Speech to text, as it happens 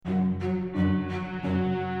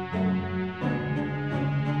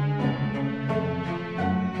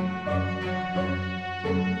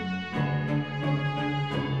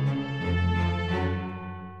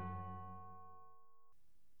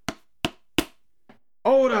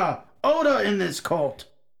Order in this court.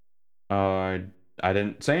 I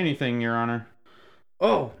didn't say anything, Your Honor.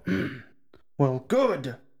 Oh, well,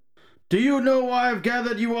 good. Do you know why I've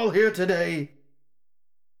gathered you all here today?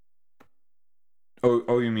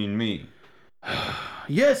 Oh, you mean me?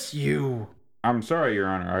 Yes, you. I'm sorry, Your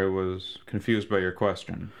Honor. I was confused by your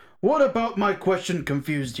question. What about my question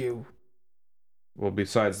confused you? Well,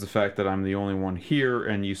 besides the fact that I'm the only one here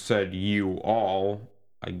and you said you all,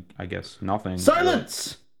 I guess nothing.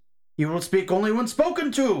 Silence! You will speak only when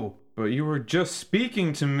spoken to. But you were just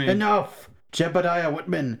speaking to me. Enough! Jebediah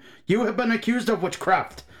Whitman, you have been accused of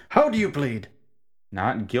witchcraft. How do you plead?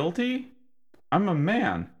 Not guilty? I'm a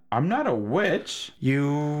man. I'm not a witch.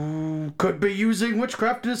 You could be using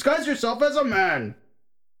witchcraft to disguise yourself as a man.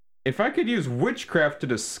 If I could use witchcraft to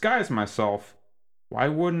disguise myself, why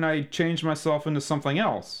wouldn't I change myself into something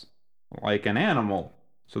else? Like an animal,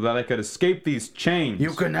 so that I could escape these chains.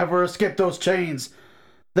 You can never escape those chains.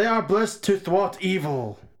 They are blessed to thwart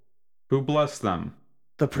evil. Who blessed them?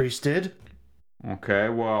 The priest did. Okay,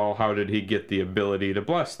 well, how did he get the ability to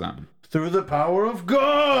bless them? Through the power of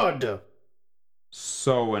God.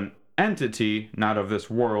 So an entity, not of this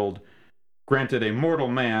world, granted a mortal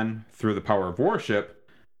man, through the power of worship,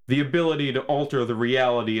 the ability to alter the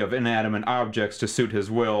reality of inanimate objects to suit his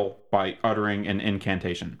will by uttering an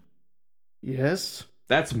incantation. Yes?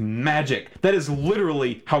 That's magic. That is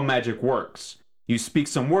literally how magic works. You speak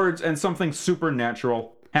some words and something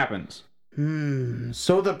supernatural happens.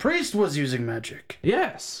 So the priest was using magic.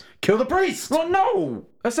 Yes. Kill the priest! Well, no!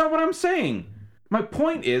 That's not what I'm saying. My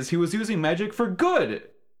point is he was using magic for good.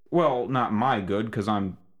 Well, not my good, because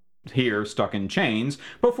I'm here stuck in chains,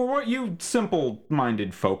 but for what you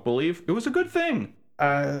simple-minded folk believe, it was a good thing.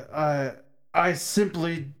 I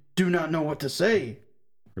simply do not know what to say.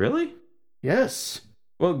 Really? Yes.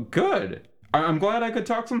 Well, good. I'm glad I could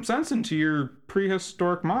talk some sense into your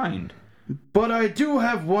prehistoric mind. But I do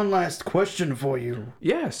have one last question for you.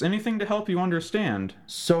 Yes, anything to help you understand.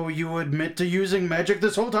 So you admit to using magic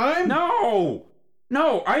this whole time? No!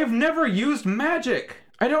 No, I have never used magic.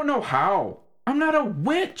 I don't know how. I'm not a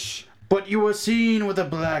witch. But you were seen with a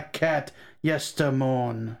black cat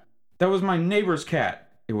yestermorn. That was my neighbor's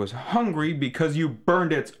cat. It was hungry because you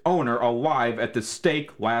burned its owner alive at the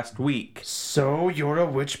stake last week. So you're a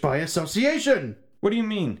witch by association. What do you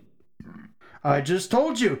mean? I just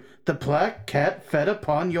told you, the black cat fed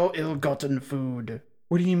upon your ill-gotten food.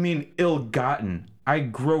 What do you mean ill-gotten? I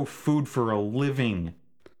grow food for a living.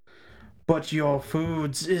 But your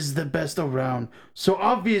foods is the best around, so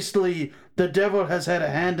obviously the devil has had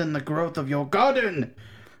a hand in the growth of your garden.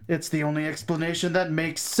 It's the only explanation that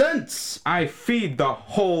makes sense. I feed the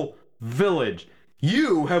whole village.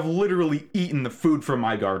 You have literally eaten the food from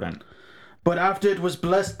my garden. But after it was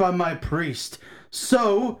blessed by my priest,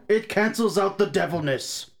 so it cancels out the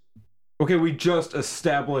devilness. Okay, we just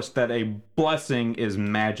established that a blessing is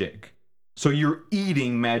magic. So you're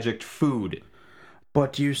eating magic food.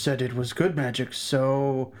 But you said it was good magic,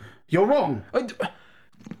 so you're wrong.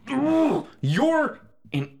 You're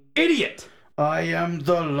an idiot. I am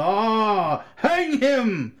the law. Hang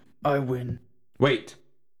him. I win. Wait.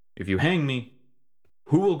 If you hang me,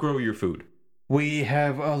 who will grow your food? We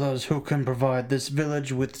have others who can provide this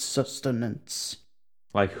village with sustenance.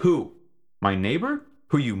 Like who? My neighbor?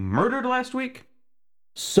 Who you murdered last week?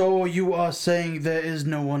 So you are saying there is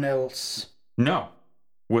no one else? No.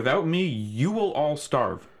 Without me, you will all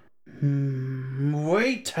starve.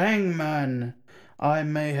 Wait, hangman. I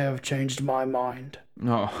may have changed my mind.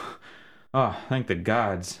 Thank the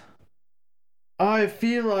gods. I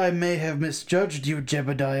feel I may have misjudged you,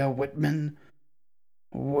 Jebediah Whitman.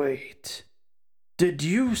 Wait. Did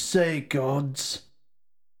you say gods?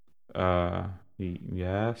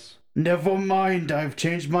 Yes? Never mind, I've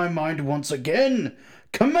changed my mind once again.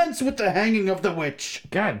 Commence with the hanging of the witch.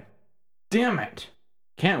 God damn it.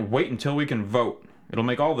 Can't wait until we can vote. It'll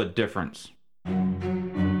make all the difference.